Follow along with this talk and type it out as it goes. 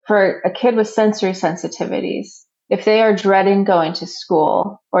for a kid with sensory sensitivities, if they are dreading going to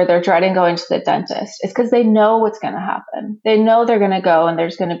school or they're dreading going to the dentist, it's because they know what's going to happen. They know they're going to go and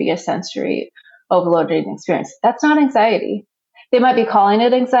there's going to be a sensory overloading experience. That's not anxiety. They might be calling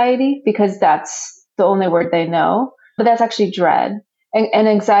it anxiety because that's the only word they know, but that's actually dread. And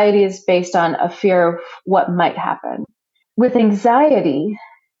anxiety is based on a fear of what might happen. With anxiety,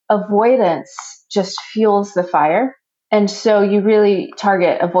 avoidance just fuels the fire. And so you really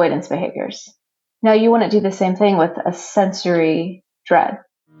target avoidance behaviors. Now, you wouldn't do the same thing with a sensory dread.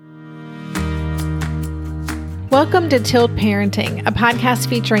 Welcome to Tilt Parenting, a podcast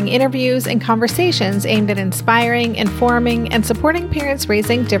featuring interviews and conversations aimed at inspiring, informing, and supporting parents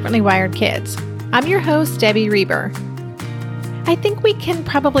raising differently wired kids. I'm your host, Debbie Reber. I think we can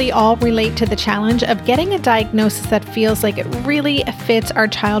probably all relate to the challenge of getting a diagnosis that feels like it really fits our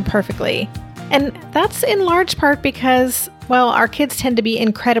child perfectly. And that's in large part because, well, our kids tend to be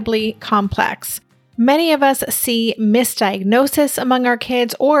incredibly complex. Many of us see misdiagnosis among our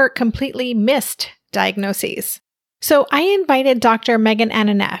kids or completely missed diagnoses. So I invited Dr. Megan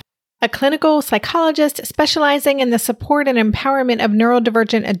Anna Neff, a clinical psychologist specializing in the support and empowerment of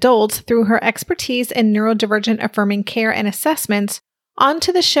neurodivergent adults through her expertise in neurodivergent affirming care and assessments,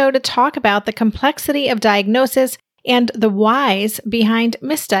 onto the show to talk about the complexity of diagnosis and the whys behind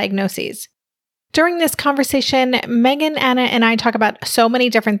misdiagnoses. During this conversation, Megan, Anna, and I talk about so many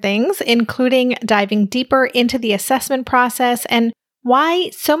different things, including diving deeper into the assessment process and why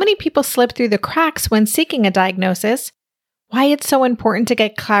so many people slip through the cracks when seeking a diagnosis, why it's so important to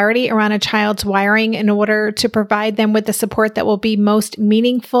get clarity around a child's wiring in order to provide them with the support that will be most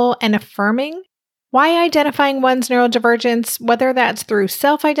meaningful and affirming, why identifying one's neurodivergence, whether that's through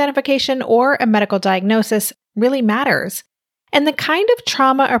self-identification or a medical diagnosis, really matters, and the kind of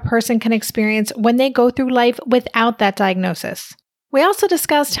trauma a person can experience when they go through life without that diagnosis. We also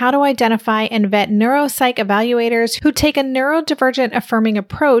discussed how to identify and vet neuropsych evaluators who take a neurodivergent affirming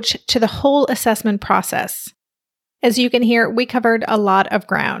approach to the whole assessment process. As you can hear, we covered a lot of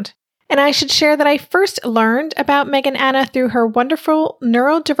ground. And I should share that I first learned about Megan Anna through her wonderful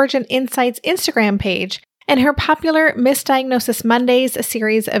Neurodivergent Insights Instagram page and her popular Misdiagnosis Mondays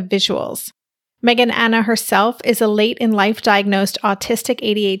series of visuals. Megan Anna herself is a late-in-life diagnosed autistic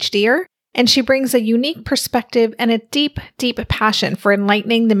ADHDer, and she brings a unique perspective and a deep, deep passion for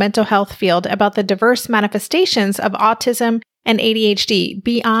enlightening the mental health field about the diverse manifestations of autism and ADHD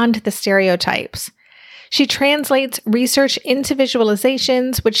beyond the stereotypes. She translates research into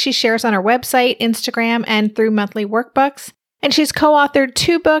visualizations, which she shares on her website, Instagram, and through monthly workbooks. And she's co-authored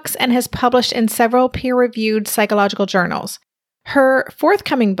 2 books and has published in several peer-reviewed psychological journals. Her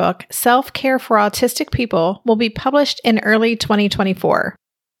forthcoming book, Self-Care for Autistic People, will be published in early 2024.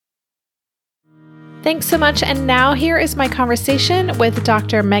 Thanks so much, and now here is my conversation with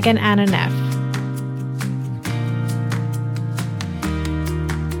Dr. Megan Anna Neff.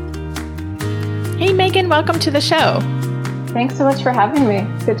 Hey Megan, welcome to the show. Thanks so much for having me.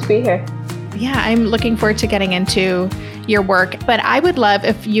 Good to be here. Yeah, I'm looking forward to getting into your work, but I would love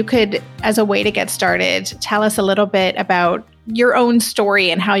if you could, as a way to get started, tell us a little bit about your own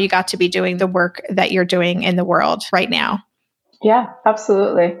story and how you got to be doing the work that you're doing in the world right now. Yeah,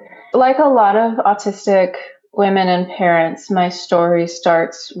 absolutely. Like a lot of autistic women and parents, my story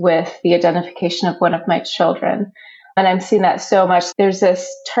starts with the identification of one of my children. And I'm seeing that so much. There's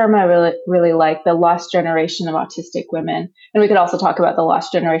this term I really like, the lost generation of autistic women. And we could also talk about the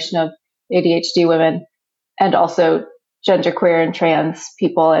lost generation of ADHD women and also genderqueer and trans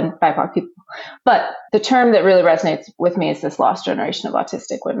people and BIPOC people. But the term that really resonates with me is this lost generation of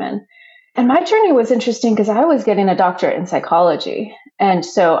autistic women. And my journey was interesting because I was getting a doctorate in psychology. And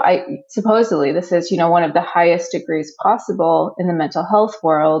so supposedly this is, one of the highest degrees possible in the mental health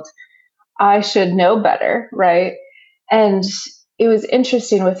world. I should know better, right? And it was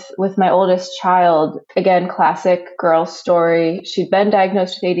interesting with my oldest child, again, classic girl story. She'd been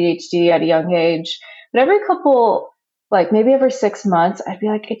diagnosed with ADHD at a young age, but every couple, maybe every 6 months, I'd be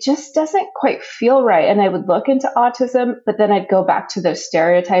like, it just doesn't quite feel right. And I would look into autism, but then I'd go back to those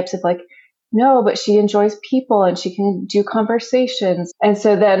stereotypes of no, but she enjoys people and she can do conversations. And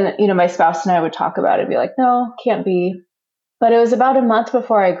so then, my spouse and I would talk about it and be like, no, can't be. But it was about a month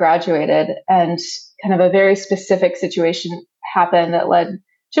before I graduated and kind of a very specific situation happened that led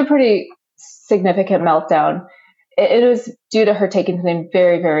to a pretty significant meltdown. It was due to her taking something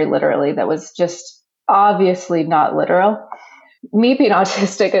very, very literally that was just obviously not literal. Me being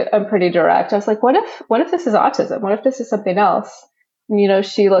autistic, I'm pretty direct. I was like, what if this is autism? What if this is something else? And,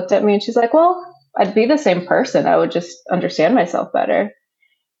 she looked at me and she's like, well, I'd be the same person. I would just understand myself better.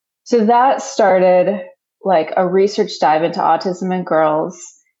 So that started a research dive into autism in girls.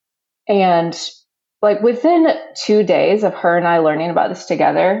 And like within 2 days of her and I learning about this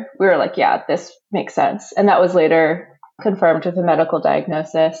together, we were like, yeah, this makes sense. And that was later confirmed with a medical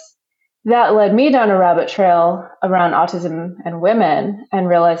diagnosis. That led me down a rabbit trail around autism and women and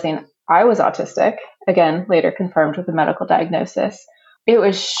realizing I was autistic, again, later confirmed with a medical diagnosis. It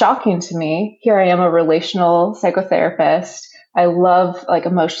was shocking to me. Here I am, a relational psychotherapist. I love like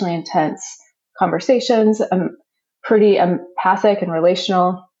emotionally intense conversations. I'm pretty empathic and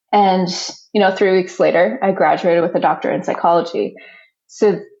relational. And, 3 weeks later, I graduated with a doctorate in psychology.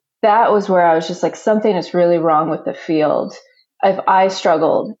 So that was where I was just like, something is really wrong with the field. If I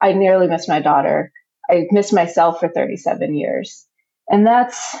struggled, I nearly missed my daughter. I missed myself for 37 years. And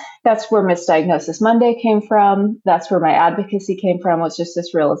that's where Misdiagnosis Monday came from. That's where my advocacy came from, was just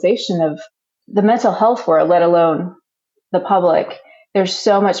this realization of the mental health world, let alone the public. There's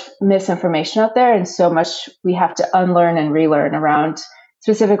so much misinformation out there and so much we have to unlearn and relearn around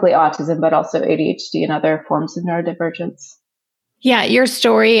specifically autism, but also ADHD and other forms of neurodivergence. Yeah, your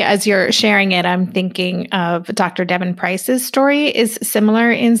story, as you're sharing it, I'm thinking of Dr. Devin Price's story is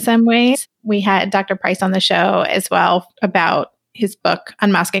similar in some ways. We had Dr. Price on the show as well about his book,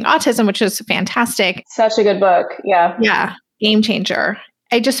 Unmasking Autism, which is fantastic. Such a good book. Yeah. Yeah, game changer.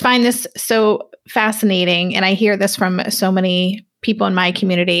 I just find this so fascinating. And I hear this from so many people in my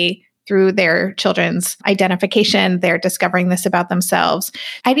community through their children's identification. They're discovering this about themselves.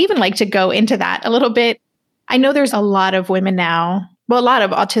 I'd even like to go into that a little bit. I know there's a lot of women now, well, a lot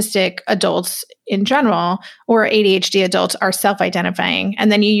of autistic adults in general, or ADHD adults are self-identifying. And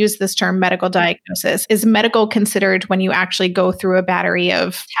then you use this term medical diagnosis. Is medical considered when you actually go through a battery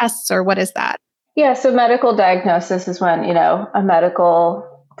of tests, or what is that? Yeah, so medical diagnosis is when, a medical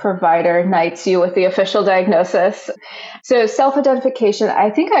provider knights you with the official diagnosis. So self-identification, I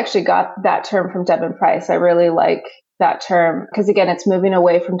think I actually got that term from Devin Price. I really like that term because, again, it's moving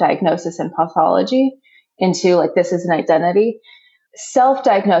away from diagnosis and pathology into like, this is an identity.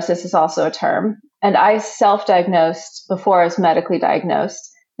 Self-diagnosis is also a term. And I self-diagnosed before I was medically diagnosed.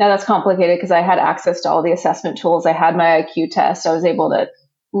 Now that's complicated because I had access to all the assessment tools. I had my IQ test. I was able to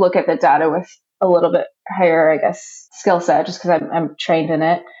look at the data with a little bit higher, I guess, skill set just because I'm trained in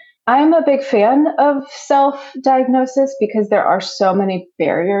it. I'm a big fan of self-diagnosis because there are so many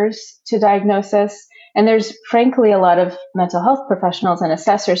barriers to diagnosis. And there's frankly a lot of mental health professionals and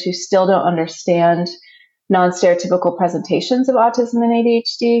assessors who still don't understand non-stereotypical presentations of autism and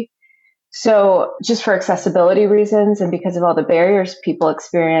ADHD. So just for accessibility reasons and because of all the barriers people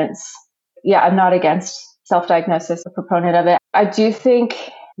experience, I'm not against self-diagnosis, a proponent of it. I do think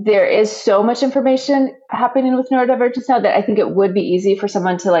there is so much information happening with neurodivergence now that I think it would be easy for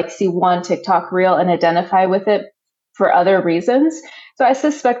someone to like see one TikTok reel and identify with it for other reasons. So I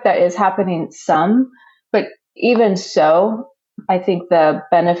suspect that is happening some, but even so, I think the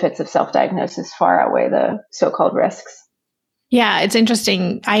benefits of self-diagnosis far outweigh the so-called risks. Yeah, it's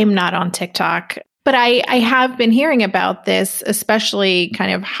interesting. I am not on TikTok, but I have been hearing about this, especially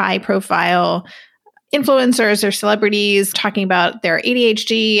kind of high profile influencers or celebrities talking about their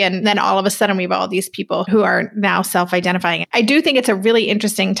ADHD. And then all of a sudden we have all these people who are now self-identifying. I do think it's a really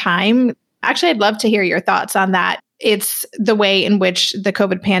interesting time. Actually, I'd love to hear your thoughts on that. It's the way in which the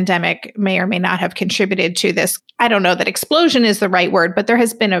COVID pandemic may or may not have contributed to this. I don't know that explosion is the right word, but there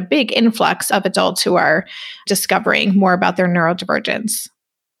has been a big influx of adults who are discovering more about their neurodivergence.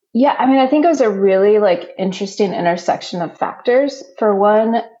 Yeah, I mean, I think it was a really interesting intersection of factors. For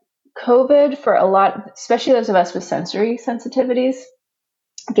one, COVID, for a lot, especially those of us with sensory sensitivities,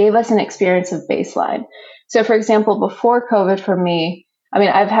 gave us an experience of baseline. So for example, before COVID for me, I mean,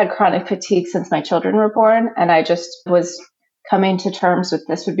 I've had chronic fatigue since my children were born, and I just was coming to terms with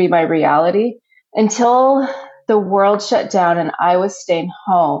this would be my reality. Until the world shut down and I was staying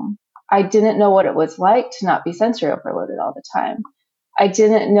home, I didn't know what it was like to not be sensory overloaded all the time. I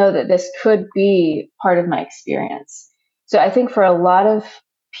didn't know that this could be part of my experience. So I think for a lot of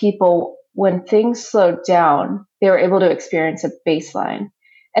people, when things slowed down, they were able to experience a baseline.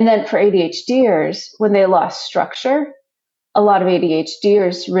 And then for ADHDers, when they lost structure, a lot of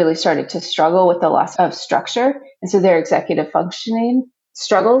ADHDers really started to struggle with the loss of structure. And so their executive functioning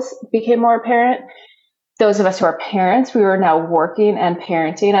struggles became more apparent. Those of us who are parents, we were now working and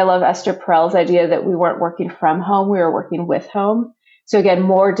parenting. I love Esther Perel's idea that we weren't working from home, we were working with home. So again,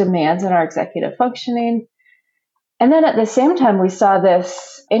 more demands on our executive functioning. And then at the same time, we saw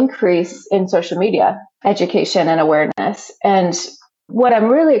this increase in social media education and awareness. And what I'm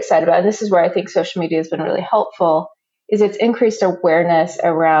really excited about, and this is where I think social media has been really helpful, is its increased awareness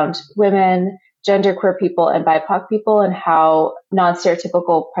around women, genderqueer people, and BIPOC people and how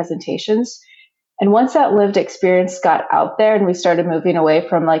non-stereotypical presentations And once that lived experience got out there and we started moving away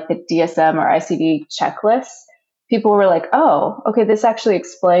from like the DSM or ICD checklists, people were like, oh, okay, this actually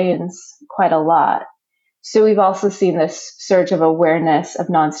explains quite a lot. So we've also seen this surge of awareness of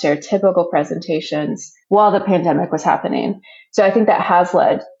non-stereotypical presentations while the pandemic was happening. So I think that has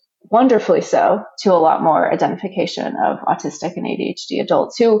led, wonderfully so, to a lot more identification of autistic and ADHD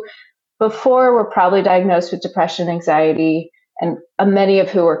adults who before were probably diagnosed with depression, anxiety, and many of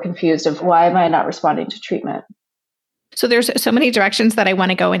who were confused of why am I not responding to treatment? So there's so many directions that I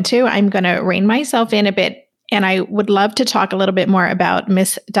want to go into. I'm going to rein myself in a bit, and I would love to talk a little bit more about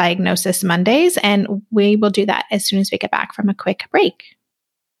Misdiagnosis Mondays, and we will do that as soon as we get back from a quick break.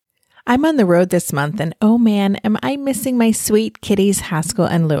 I'm on the road this month, and oh man, am I missing my sweet kitties, Haskell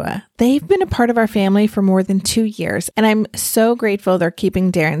and Lua. They've been a part of our family for more than 2 years, and I'm so grateful they're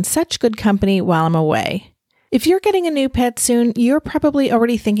keeping Darren such good company while I'm away. If you're getting a new pet soon, you're probably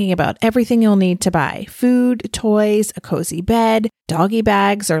already thinking about everything you'll need to buy: food, toys, a cozy bed, doggy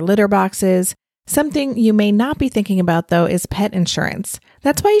bags, or litter boxes. Something you may not be thinking about, though, is pet insurance.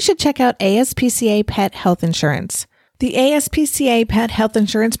 That's why you should check out ASPCA Pet Health Insurance. The ASPCA Pet Health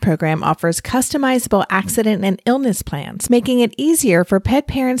Insurance Program offers customizable accident and illness plans, making it easier for pet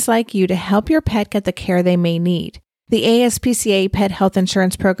parents like you to help your pet get the care they may need. The ASPCA Pet Health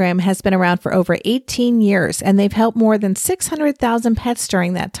Insurance Program has been around for over 18 years, and they've helped more than 600,000 pets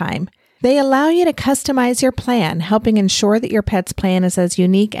during that time. They allow you to customize your plan, helping ensure that your pet's plan is as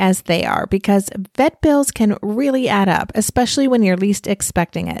unique as they are, because vet bills can really add up, especially when you're least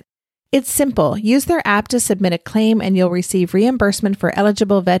expecting it. It's simple. Use their app to submit a claim, and you'll receive reimbursement for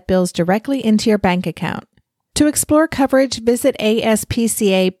eligible vet bills directly into your bank account. To explore coverage, visit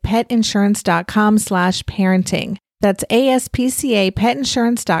aspcapetinsurance.com/parenting. That's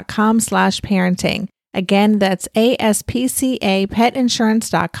aspcapetinsurance.com/parenting. Again, that's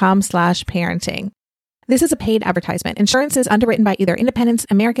aspcapetinsurance.com/parenting. This is a paid advertisement. Insurance is underwritten by either Independence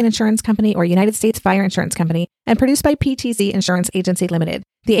American Insurance Company or United States Fire Insurance Company and produced by PTC Insurance Agency Limited.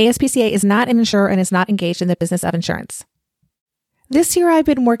 The ASPCA is not an insurer and is not engaged in the business of insurance. This year, I've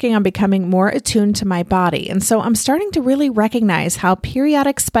been working on becoming more attuned to my body, and so I'm starting to really recognize how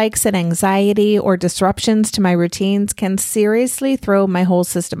periodic spikes in anxiety or disruptions to my routines can seriously throw my whole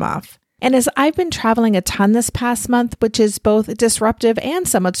system off. And as I've been traveling a ton this past month, which is both disruptive and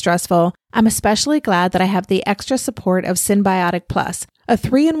somewhat stressful, I'm especially glad that I have the extra support of Synbiotic Plus, a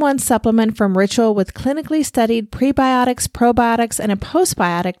 3-in-1 supplement from Ritual with clinically studied prebiotics, probiotics, and a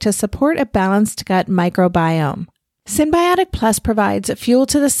postbiotic to support a balanced gut microbiome. Synbiotic Plus provides fuel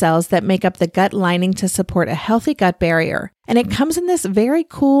to the cells that make up the gut lining to support a healthy gut barrier. And it comes in this very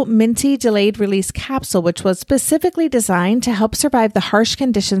cool minty delayed release capsule, which was specifically designed to help survive the harsh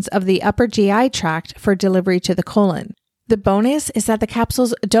conditions of the upper GI tract for delivery to the colon. The bonus is that the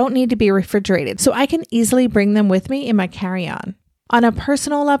capsules don't need to be refrigerated, so I can easily bring them with me in my carry-on. On a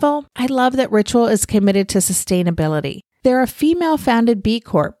personal level, I love that Ritual is committed to sustainability. They're a female-founded B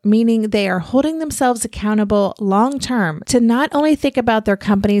Corp, meaning they are holding themselves accountable long-term to not only think about their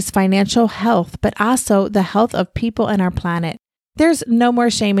company's financial health, but also the health of people and our planet. There's no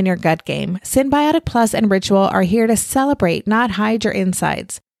more shame in your gut game. Synbiotic Plus and Ritual are here to celebrate, not hide your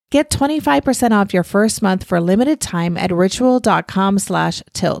insides. Get 25% off your first month for limited time at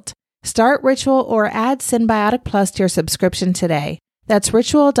ritual.com/tilt. Start Ritual or add Synbiotic Plus to your subscription today. That's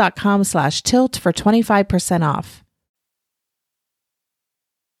ritual.com/tilt for 25% off.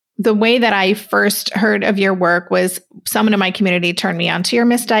 The way that I first heard of your work was someone in my community turned me on to your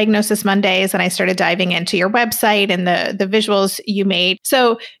Misdiagnosis Mondays, and I started diving into your website and the visuals you made.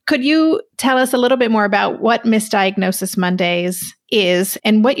 So could you tell us a little bit more about what Misdiagnosis Mondays is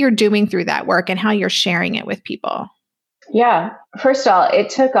and what you're doing through that work and how you're sharing it with people? Yeah. First of all,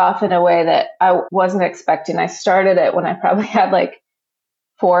 it took off in a way that I wasn't expecting. I started it when I probably had like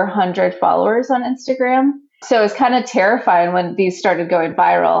 400 followers on Instagram. So it was kind of terrifying when these started going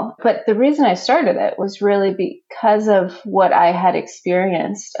viral. But the reason I started it was really because of what I had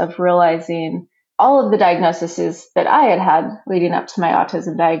experienced of realizing all of the diagnoses that I had had leading up to my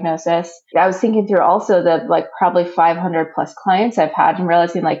autism diagnosis. I was thinking through also the probably 500 plus clients I've had and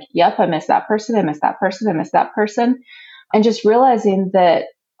realizing yep, I miss that person. I miss that person. I miss that person. And just realizing that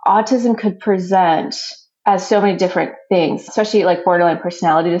autism could present as so many different things, especially borderline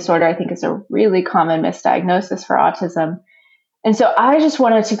personality disorder, I think is a really common misdiagnosis for autism. And so I just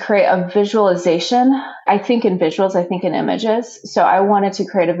wanted to create a visualization. I think in visuals, I think in images. So I wanted to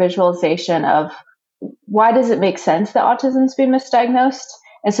create a visualization of why does it make sense that autism is being misdiagnosed?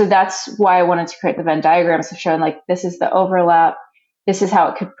 And so that's why I wanted to create the Venn diagrams of showing this is the overlap. This is how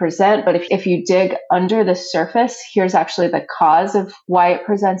it could present. But if you dig under the surface, here's actually the cause of why it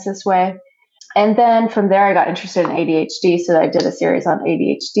presents this way. And then from there, I got interested in ADHD. So I did a series on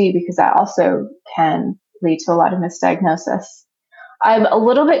ADHD because that also can lead to a lot of misdiagnosis. I'm a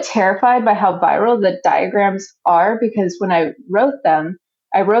little bit terrified by how viral the diagrams are because when I wrote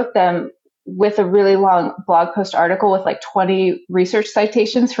them with a really long blog post article with like 20 research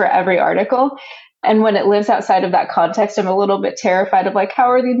citations for every article. And when it lives outside of that context, I'm a little bit terrified of like, how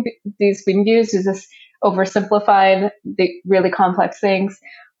are these being used? Is this oversimplifying the really complex things?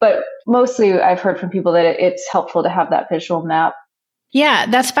 But mostly I've heard from people that it's helpful to have that visual map. Yeah,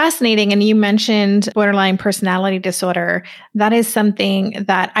 that's fascinating. And you mentioned borderline personality disorder. That is something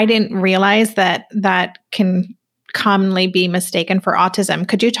that I didn't realize that can commonly be mistaken for autism.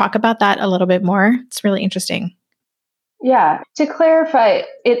 Could you talk about that a little bit more? It's really interesting. Yeah, to clarify,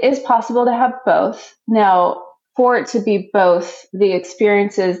 it is possible to have both. Now, for it to be both, the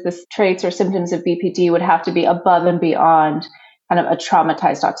experiences, the traits or symptoms of BPD would have to be above and beyond kind of a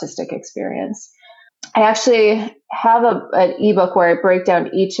traumatized autistic experience. I actually have an ebook where I break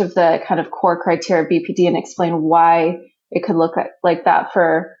down each of the kind of core criteria of BPD and explain why it could look like that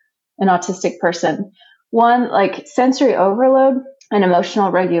for an autistic person. One, like sensory overload and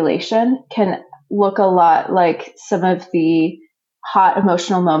emotional regulation can look a lot like some of the hot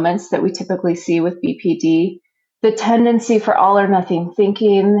emotional moments that we typically see with BPD. The tendency for all or nothing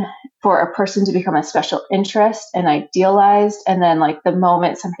thinking, for a person to become a special interest and idealized, and then like the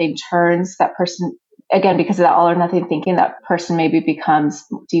moment something turns, that person, again, because of that all or nothing thinking, that person maybe becomes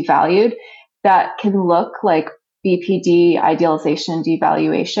devalued. That can look like BPD, idealization,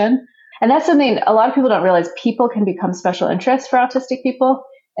 devaluation. And that's something a lot of people don't realize. People can become special interests for autistic people.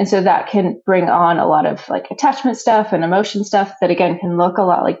 And so that can bring on a lot of like attachment stuff and emotion stuff that again can look a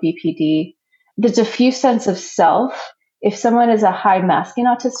lot like BPD. The diffuse sense of self. If someone is a high masking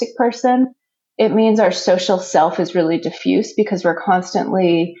autistic person, it means our social self is really diffuse because we're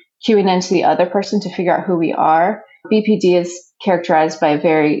constantly cueing into the other person to figure out who we are. BPD is characterized by a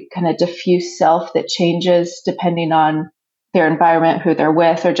very kind of diffuse self that changes depending on their environment, who they're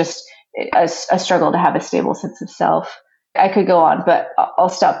with, or just a struggle to have a stable sense of self. I could go on, but I'll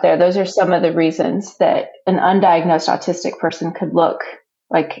stop there. Those are some of the reasons that an undiagnosed autistic person could look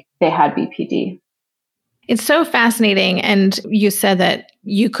like they had BPD. It's so fascinating. And you said that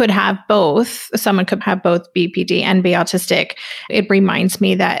you could have both. Someone could have both BPD and be autistic. It reminds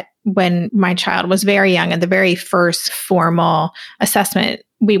me that when my child was very young and the very first formal assessment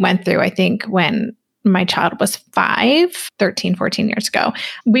we went through, I think when my child was 13, 14 years ago,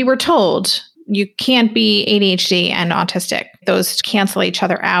 we were told you can't be ADHD and autistic. Those cancel each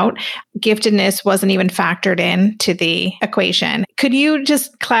other out. Giftedness wasn't even factored into the equation. Could you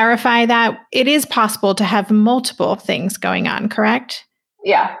just clarify that it is possible to have multiple things going on, correct?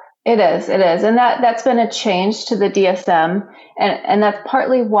 Yeah, it is. It is. And that's been a change to the DSM. And that's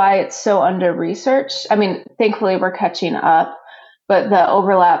partly why it's so under researched. I mean, thankfully we're catching up, but the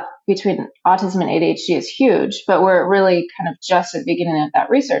overlap between autism and ADHD is huge, but we're really kind of just at the beginning of that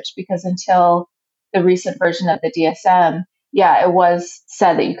research because until the recent version of the DSM, yeah, it was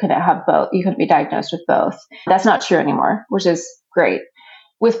said that you couldn't have both. You couldn't be diagnosed with both. That's not true anymore, which is great.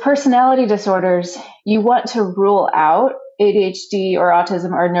 With personality disorders, you want to rule out ADHD or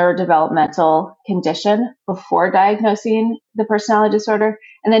autism or neurodevelopmental condition before diagnosing the personality disorder.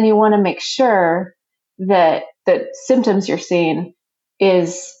 And then you want to make sure that the symptoms you're seeing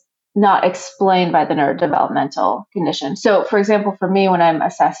is not explained by the neurodevelopmental condition. So, for example, for me, when I'm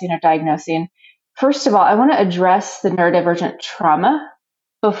assessing or diagnosing, first of all, I want to address the neurodivergent trauma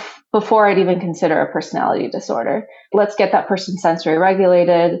before I'd even consider a personality disorder. Let's get that person sensory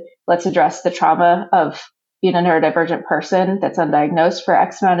regulated. Let's address the trauma of being a neurodivergent person that's undiagnosed for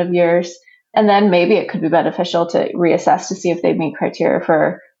X amount of years. And then maybe it could be beneficial to reassess to see if they meet criteria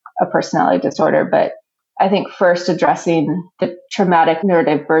for a personality disorder. But I think first addressing the traumatic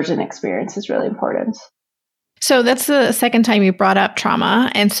neurodivergent experience is really important. So that's the second time you brought up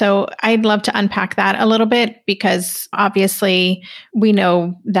trauma. And so I'd love to unpack that a little bit because obviously we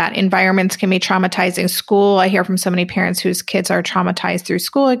know that environments can be traumatizing. School, I hear from so many parents whose kids are traumatized through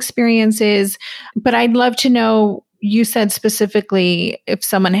school experiences. But I'd love to know, you said specifically if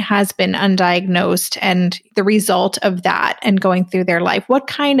someone has been undiagnosed and the result of that and going through their life, what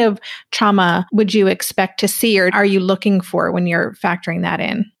kind of trauma would you expect to see or are you looking for when you're factoring that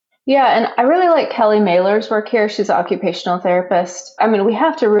in? Yeah, and I really like Kelly Mailer's work here. She's an occupational therapist. I mean, we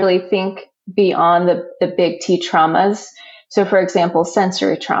have to really think beyond the big T traumas. So, for example,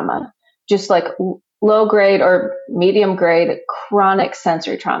 sensory trauma, just like low grade or medium grade chronic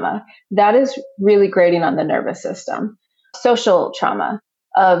sensory trauma, that is really grating on the nervous system. Social trauma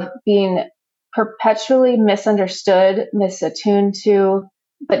of being perpetually misunderstood, misattuned to,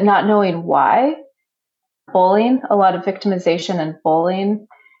 but not knowing why. Bullying, a lot of victimization and bullying.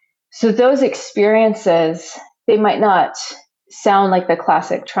 So those experiences, they might not sound like the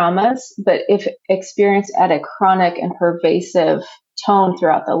classic traumas, but if experienced at a chronic and pervasive tone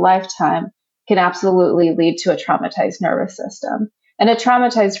throughout the lifetime, can absolutely lead to a traumatized nervous system and a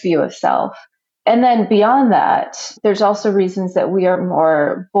traumatized view of self. And then beyond that, there's also reasons that we are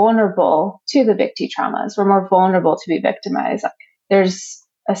more vulnerable to the victim traumas. We're more vulnerable to be victimized. There's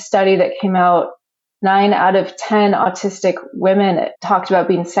a study that came out, 9 out of 10 autistic women talked about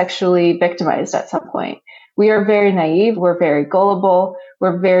being sexually victimized at some point. We are very naive. We're very gullible.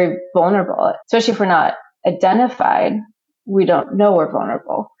 We're very vulnerable, especially if we're not identified. We don't know we're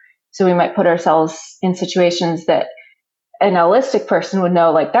vulnerable. So we might put ourselves in situations that an holistic person would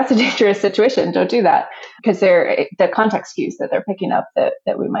know, like, that's a dangerous situation. Don't do that, because they're the context cues that they're picking up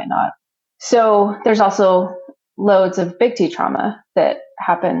that we might not. So there's also loads of big T trauma that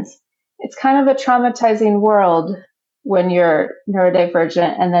happens. It's kind of a traumatizing world when you're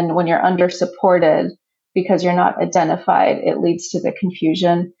neurodivergent, and then when you're under-supported because you're not identified, it leads to the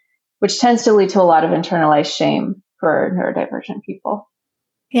confusion, which tends to lead to a lot of internalized shame for neurodivergent people.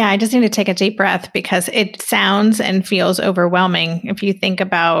 Yeah, I just need to take a deep breath because it sounds and feels overwhelming. If you think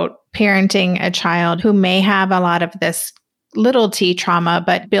about parenting a child who may have a lot of this little T trauma,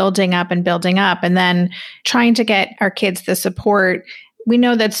 but building up, and then trying to get our kids the support. We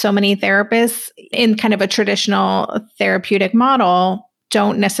know that so many therapists in kind of a traditional therapeutic model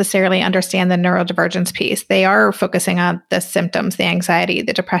don't necessarily understand the neurodivergence piece. They are focusing on the symptoms, the anxiety,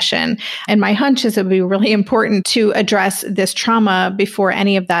 the depression. And my hunch is it would be really important to address this trauma before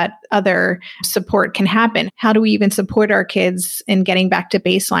any of that other support can happen. How do we even support our kids in getting back to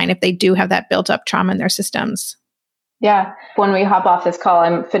baseline if they do have that built up trauma in their systems? Yeah. When we hop off this call,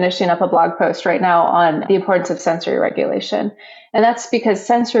 I'm finishing up a blog post right now on the importance of sensory regulation. And that's because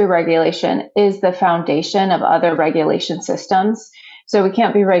sensory regulation is the foundation of other regulation systems. So we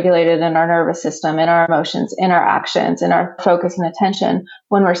can't be regulated in our nervous system, in our emotions, in our actions, in our focus and attention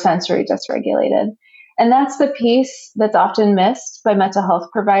when we're sensory dysregulated. And that's the piece that's often missed by mental health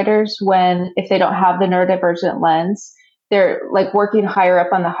providers if they don't have the neurodivergent lens, they're like working higher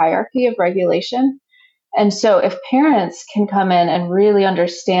up on the hierarchy of regulation. And so if parents can come in and really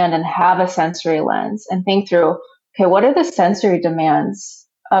understand and have a sensory lens and think through, okay, what are the sensory demands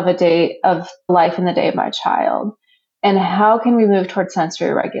of a day of life in the day of my child? And how can we move towards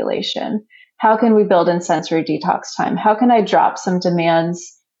sensory regulation? How can we build in sensory detox time? How can I drop some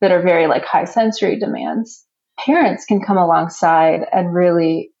demands that are very like high sensory demands? Parents can come alongside and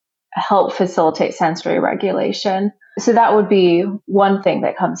really help facilitate sensory regulation. So that would be one thing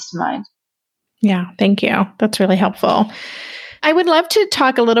that comes to mind. Yeah, thank you. That's really helpful. I would love to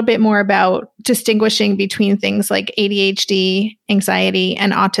talk a little bit more about distinguishing between things like ADHD, anxiety,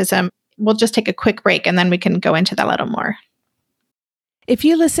 and autism. We'll just take a quick break and then we can go into that a little more. If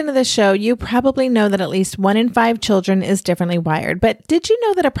you listen to the show, you probably know that at least 1 in 5 children is differently wired. But did you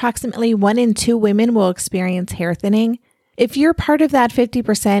know that approximately 1 in 2 women will experience hair thinning? If you're part of that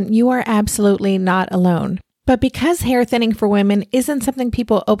 50%, you are absolutely not alone. But because hair thinning for women isn't something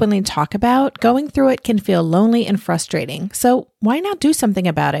people openly talk about, going through it can feel lonely and frustrating. So why not do something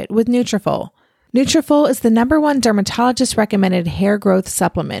about it with Nutrafol? Nutrafol is the #1 dermatologist-recommended hair growth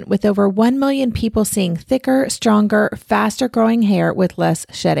supplement, with over 1 million people seeing thicker, stronger, faster-growing hair with less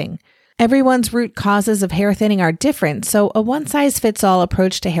shedding. Everyone's root causes of hair thinning are different, so a one-size-fits-all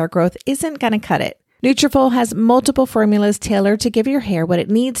approach to hair growth isn't going to cut it. Nutrafol has multiple formulas tailored to give your hair what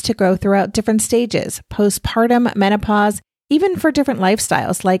it needs to grow throughout different stages, postpartum, menopause, even for different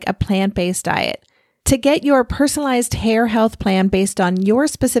lifestyles like a plant-based diet. To get your personalized hair health plan based on your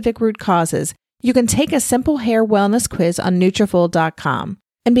specific root causes, you can take a simple hair wellness quiz on Nutrafol.com.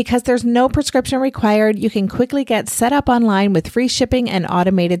 And because there's no prescription required, you can quickly get set up online with free shipping and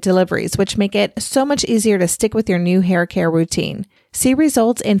automated deliveries, which make it so much easier to stick with your new hair care routine. See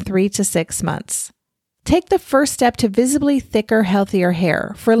results in 3 to 6 months. Take the first step to visibly thicker, healthier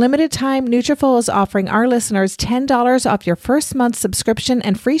hair. For a limited time, Nutrafol is offering our listeners $10 off your first month's subscription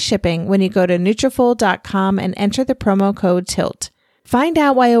and free shipping when you go to Nutrafol.com and enter the promo code TILT. Find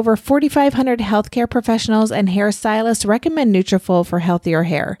out why over 4,500 healthcare professionals and hairstylists recommend Nutrafol for healthier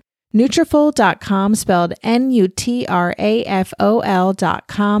hair. Nutrafol.com, spelled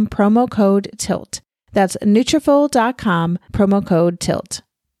Nutrafol.com, promo code TILT. That's Nutrafol.com, promo code TILT.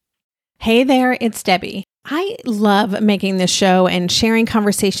 Hey there, it's Debbie. I love making this show and sharing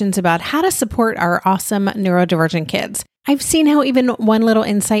conversations about how to support our awesome neurodivergent kids. I've seen how even one little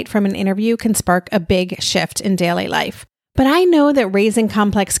insight from an interview can spark a big shift in daily life. But I know that raising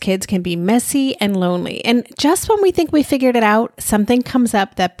complex kids can be messy and lonely. And just when we think we figured it out, something comes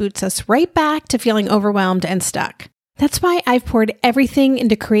up that boots us right back to feeling overwhelmed and stuck. That's why I've poured everything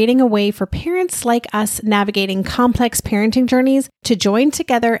into creating a way for parents like us navigating complex parenting journeys to join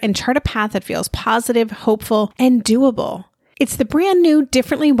together and chart a path that feels positive, hopeful, and doable. It's the brand new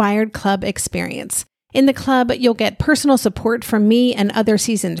Differently Wired Club experience. In the club, you'll get personal support from me and other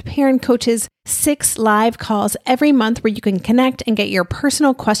seasoned parent coaches, 6 live calls every month where you can connect and get your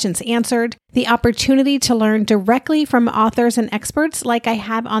personal questions answered, the opportunity to learn directly from authors and experts like I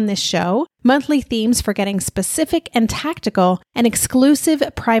have on this show, monthly themes for getting specific and tactical, an exclusive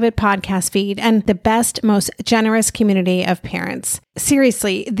private podcast feed, and the best, most generous community of parents.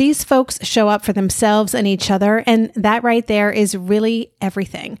 Seriously, these folks show up for themselves and each other, and that right there is really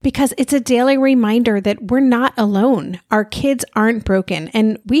everything, because it's a daily reminder that we're not alone. Our kids aren't broken,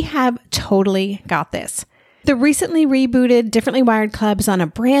 and we have totally got this. The recently rebooted Differently Wired Club is on a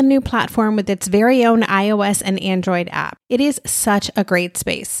brand new platform with its very own iOS and Android app. It is such a great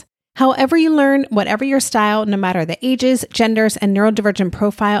space. However you learn, whatever your style, no matter the ages, genders, and neurodivergent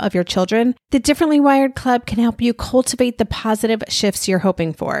profile of your children, the Differently Wired Club can help you cultivate the positive shifts you're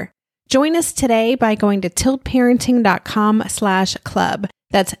hoping for. Join us today by going to tiltparenting.com/club.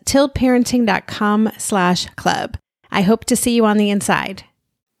 That's tiltparenting.com/club. I hope to see you on the inside.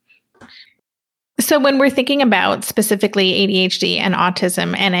 So when we're thinking about specifically ADHD and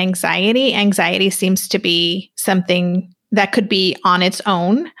autism and anxiety seems to be something that could be on its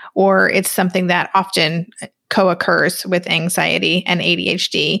own, or it's something that often co-occurs with anxiety and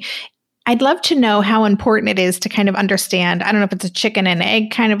ADHD. I'd love to know how important it is to kind of understand, I don't know if it's a chicken and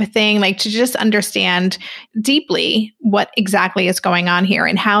egg kind of a thing, like to just understand deeply what exactly is going on here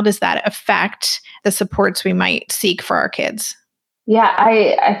and how does that affect the supports we might seek for our kids? Yeah,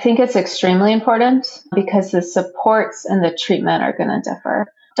 I think it's extremely important because the supports and the treatment are going to differ.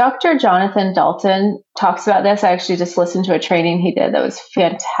 Dr. Jonathan Dalton talks about this. I actually just listened to a training he did that was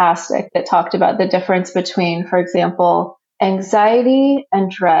fantastic that talked about the difference between, for example, anxiety and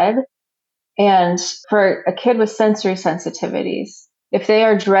dread. And for a kid with sensory sensitivities, if they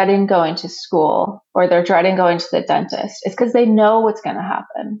are dreading going to school or they're dreading going to the dentist, it's because they know what's going to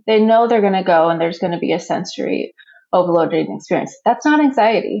happen. They know they're going to go and there's going to be a sensory overloading experience. That's not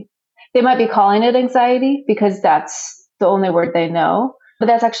anxiety. They might be calling it anxiety because that's the only word they know, but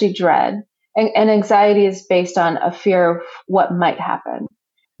that's actually dread. And anxiety is based on a fear of what might happen.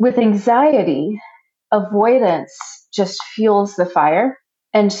 With anxiety, avoidance just fuels the fire.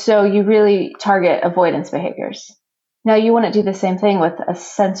 And so you really target avoidance behaviors. Now you want to do the same thing with a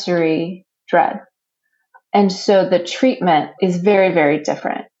sensory dread. And so the treatment is very, very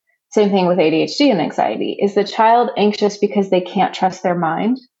different. Same thing with ADHD and anxiety. Is the child anxious because they can't trust their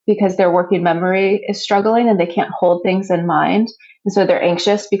mind, because their working memory is struggling and they can't hold things in mind? And so they're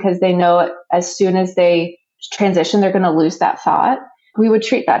anxious because they know as soon as they transition, they're going to lose that thought. We would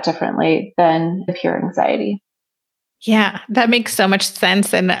treat that differently than the pure anxiety. Yeah, that makes so much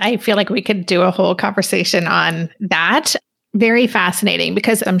sense. And I feel like we could do a whole conversation on that. Very fascinating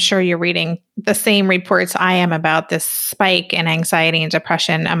because I'm sure you're reading the same reports I am about this spike in anxiety and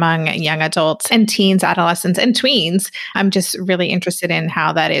depression among young adults and teens, adolescents, and tweens. I'm just really interested in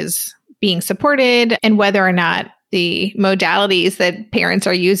how that is being supported and whether or not the modalities that parents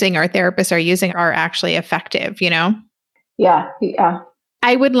are using or therapists are using are actually effective, you know? Yeah.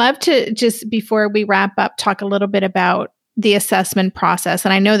 I would love to just, before we wrap up, talk a little bit about the assessment process.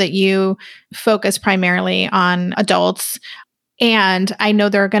 And I know that you focus primarily on adults. And I know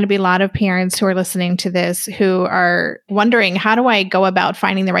there are going to be a lot of parents who are listening to this who are wondering, how do I go about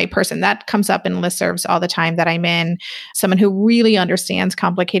finding the right person? That comes up in listservs all the time that I'm in, someone who really understands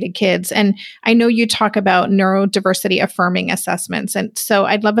complicated kids. And I know you talk about neurodiversity affirming assessments. And so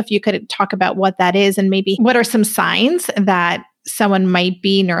I'd love if you could talk about what that is and maybe what are some signs that someone might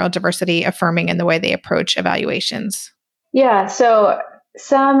be neurodiversity affirming in the way they approach evaluations. Yeah. So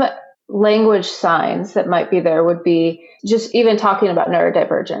some language signs that might be there would be just even talking about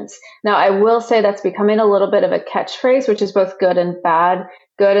neurodivergence. Now, I will say that's becoming a little bit of a catchphrase, which is both good and bad.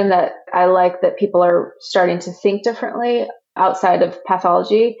 Good in that I like that people are starting to think differently outside of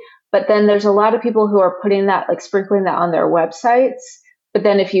pathology. But then there's a lot of people who are putting that, like sprinkling that on their websites. But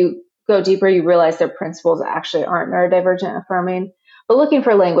then if you go deeper, you realize their principles actually aren't neurodivergent affirming. But looking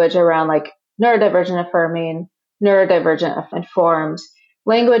for language around like neurodivergent affirming, neurodivergent informed,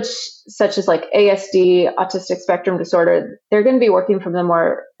 language such as like ASD, autistic spectrum disorder, they're going to be working from the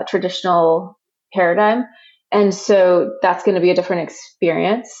more traditional paradigm. And so that's going to be a different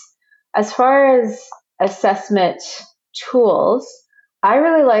experience. As far as assessment tools, I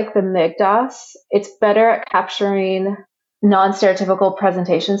really like the MIGDOS. It's better at capturing non-stereotypical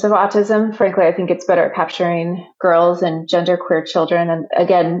presentations of autism. Frankly, I think it's better at capturing girls and genderqueer children, and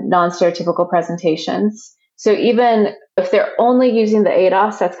again, non-stereotypical presentations. So even if they're only using the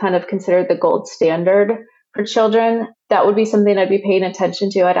ADOS, that's kind of considered the gold standard for children. That would be something I'd be paying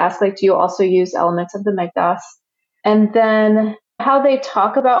attention to. I'd ask, like, do you also use elements of the MIGDOS? And then how they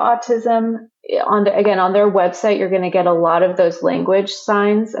talk about autism on their website, you're going to get a lot of those language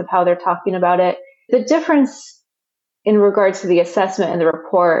signs of how they're talking about it. The difference in regards to the assessment and the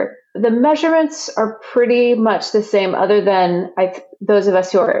report, the measurements are pretty much the same, other than those of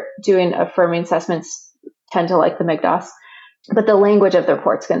us who are doing affirming assessments tend to like the MIGDOS, but the language of the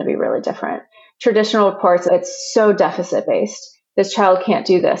report is going to be really different. Traditional reports, it's so deficit based. This child can't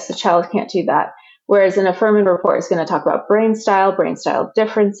do this. The child can't do that. Whereas an affirming report is going to talk about brain style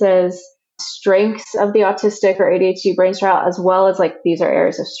differences, strengths of the autistic or ADHD brain style, as well as like these are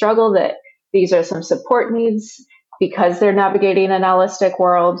areas of struggle, that these are some support needs because they're navigating an allistic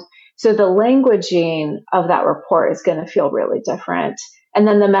world. So the languaging of that report is going to feel really different. And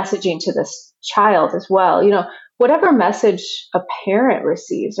then the messaging to this child as well. Whatever message a parent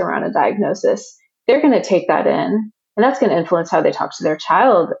receives around a diagnosis, they're going to take that in. And that's going to influence how they talk to their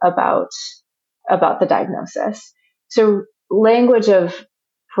child about the diagnosis. So language of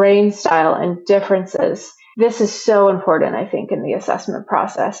brain style and differences, this is so important, I think, in the assessment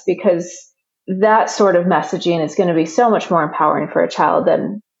process, because that sort of messaging is going to be so much more empowering for a child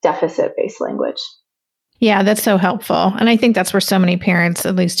than deficit-based language. Yeah, that's so helpful. And I think that's where so many parents,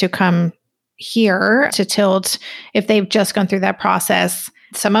 at least who come here to Tilt, if they've just gone through that process,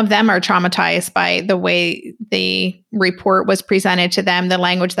 some of them are traumatized by the way the report was presented to them, the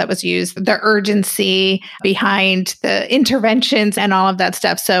language that was used, the urgency behind the interventions and all of that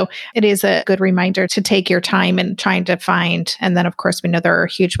stuff. So it is a good reminder to take your time in trying to find, and then of course we know there are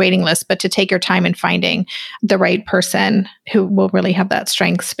huge waiting lists, but to take your time in finding the right person who will really have that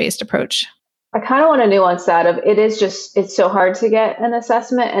strengths-based approach. I kind of want to nuance that of it's so hard to get an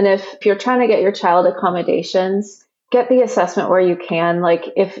assessment. And if you're trying to get your child accommodations, get the assessment where you can. Like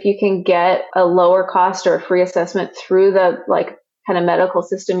if you can get a lower cost or a free assessment through the like kind of medical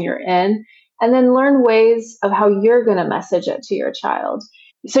system you're in, and then learn ways of how you're going to message it to your child.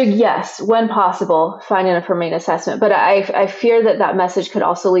 So yes, when possible, find an affirming assessment. But I fear that message could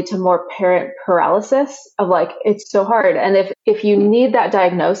also lead to more parent paralysis of like, it's so hard. And if you need that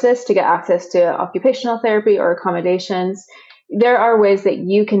diagnosis to get access to occupational therapy or accommodations, there are ways that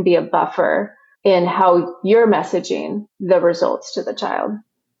you can be a buffer in how you're messaging the results to the child.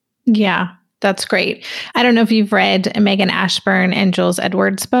 Yeah, that's great. I don't know if you've read Megan Ashburn and Jules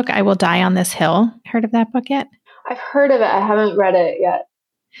Edwards' book, I Will Die on This Hill. Heard of that book yet? I've heard of it. I haven't read it yet.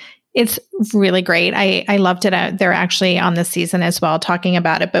 It's really great. I loved it. They're actually on this season as well talking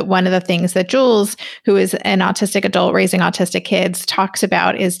about it. But one of the things that Jules, who is an autistic adult raising autistic kids, talks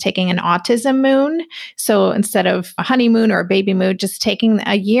about is taking an autism moon. So instead of a honeymoon or a baby moon, just taking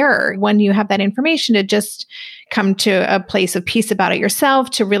a year when you have that information to just come to a place of peace about it yourself,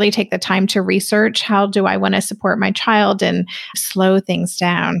 to really take the time to research, how do I want to support my child and slow things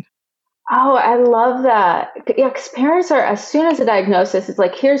down. Oh, I love that. Yeah, because parents are, as soon as a diagnosis, it's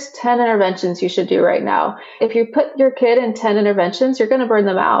like, here's 10 interventions you should do right now. If you put your kid in 10 interventions, you're going to burn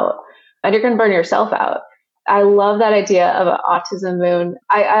them out and you're going to burn yourself out. I love that idea of an autism moon.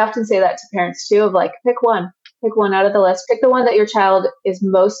 I often say that to parents too, of like, pick one out of the list. Pick the one that your child is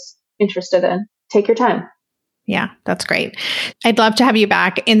most interested in. Take your time. Yeah, that's great. I'd love to have you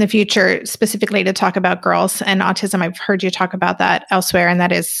back in the future, specifically to talk about girls and autism. I've heard you talk about that elsewhere, and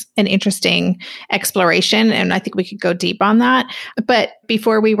that is an interesting exploration. And I think we could go deep on that. But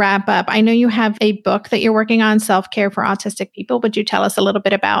before we wrap up, I know you have a book that you're working on, Self-Care for Autistic People. Would you tell us a little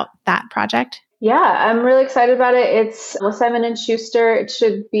bit about that project? Yeah, I'm really excited about it. It's Simon & Schuster. It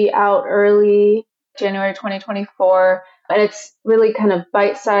should be out early January 2024. And it's really kind of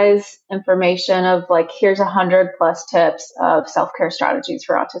bite-sized information of like, here's 100+ tips of self-care strategies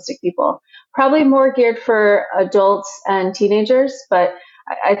for autistic people. Probably more geared for adults and teenagers, but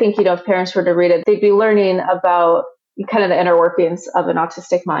I think, if parents were to read it, they'd be learning about kind of the inner workings of an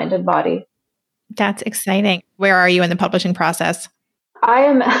autistic mind and body. That's exciting. Where are you in the publishing process? I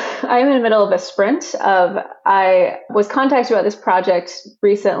am in the middle of a sprint I was contacted about this project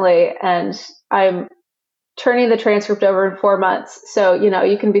recently, and I'm turning the transcript over in 4 months. So,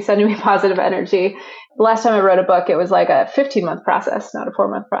 you can be sending me positive energy. The last time I wrote a book, it was like a 15-month process, not a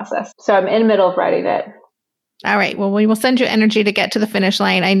 4-month process. So I'm in the middle of writing it. All right. Well, we will send you energy to get to the finish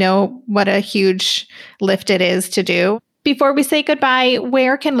line. I know what a huge lift it is to do. Before we say goodbye,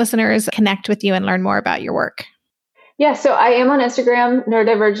 where can listeners connect with you and learn more about your work? Yeah, so I am on Instagram,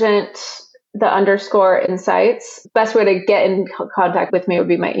 neurodivergent. the _ insights. Best way to get in contact with me would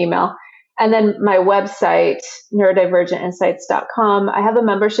be my email. And then my website, neurodivergentinsights.com. I have a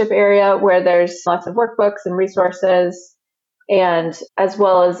membership area where there's lots of workbooks and resources, and as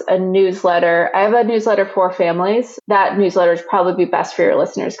well as a newsletter. I have a newsletter for families. That newsletter is probably be best for your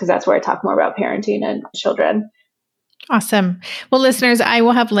listeners because that's where I talk more about parenting and children. Awesome. Well, listeners, I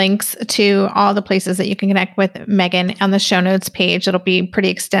will have links to all the places that you can connect with Megan on the show notes page. It'll be pretty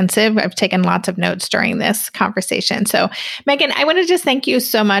extensive. I've taken lots of notes during this conversation. So, Megan, I want to just thank you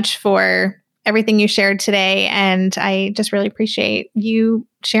so much for everything you shared today. And I just really appreciate you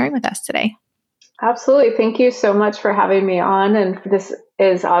sharing with us today. Absolutely. Thank you so much for having me on. And this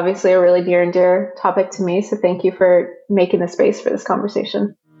is obviously a really near and dear topic to me. So thank you for making the space for this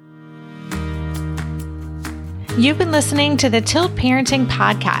conversation. You've been listening to the Tilt Parenting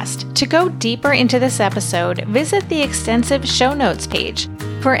Podcast. To go deeper into this episode, visit the extensive show notes page.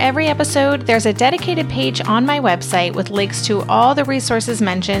 For every episode, there's a dedicated page on my website with links to all the resources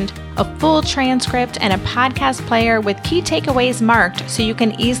mentioned, a full transcript, and a podcast player with key takeaways marked so you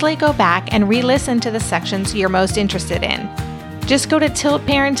can easily go back and re-listen to the sections you're most interested in. Just go to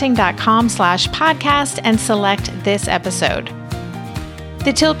tiltparenting.com/podcast and select this episode.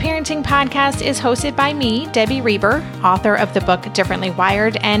 The Tilt Parenting Podcast is hosted by me, Debbie Reber, author of the book Differently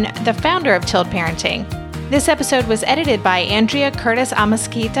Wired and the founder of Tilt Parenting. This episode was edited by Andrea Curtis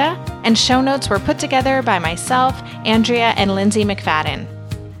Amasquita, and show notes were put together by myself, Andrea, and Lindsay McFadden.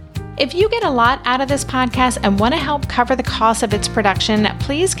 If you get a lot out of this podcast and want to help cover the cost of its production,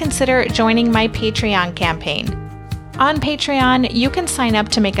 please consider joining my Patreon campaign. On Patreon, you can sign up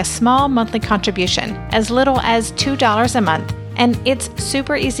to make a small monthly contribution, as little as $2 a month, and it's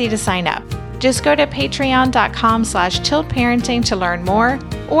super easy to sign up. Just go to patreon.com/tiltparenting to learn more,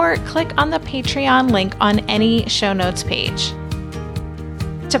 or click on the Patreon link on any show notes page.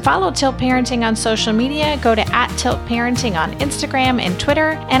 To follow Tilt Parenting on social media, go to @tiltparenting on Instagram and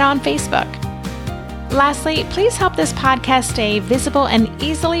Twitter and on Facebook. Lastly, please help this podcast stay visible and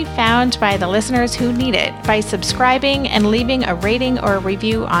easily found by the listeners who need it by subscribing and leaving a rating or a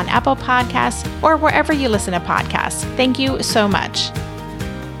review on Apple Podcasts or wherever you listen to podcasts. Thank you so much.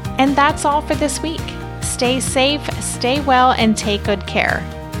 And that's all for this week. Stay safe, stay well, and take good care.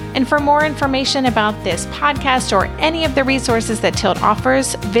 And for more information about this podcast or any of the resources that Tilt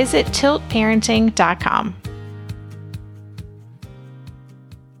offers, visit tiltparenting.com.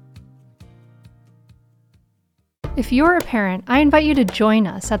 If you're a parent, I invite you to join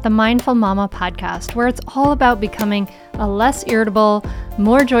us at the Mindful Mama podcast, where it's all about becoming a less irritable,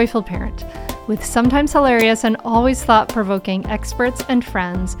 more joyful parent. With sometimes hilarious and always thought-provoking experts and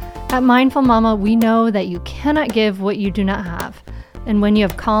friends, at Mindful Mama, we know that you cannot give what you do not have. And when you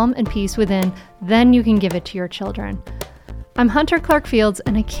have calm and peace within, then you can give it to your children. I'm Hunter Clark Fields,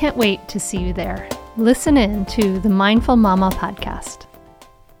 and I can't wait to see you there. Listen in to the Mindful Mama podcast.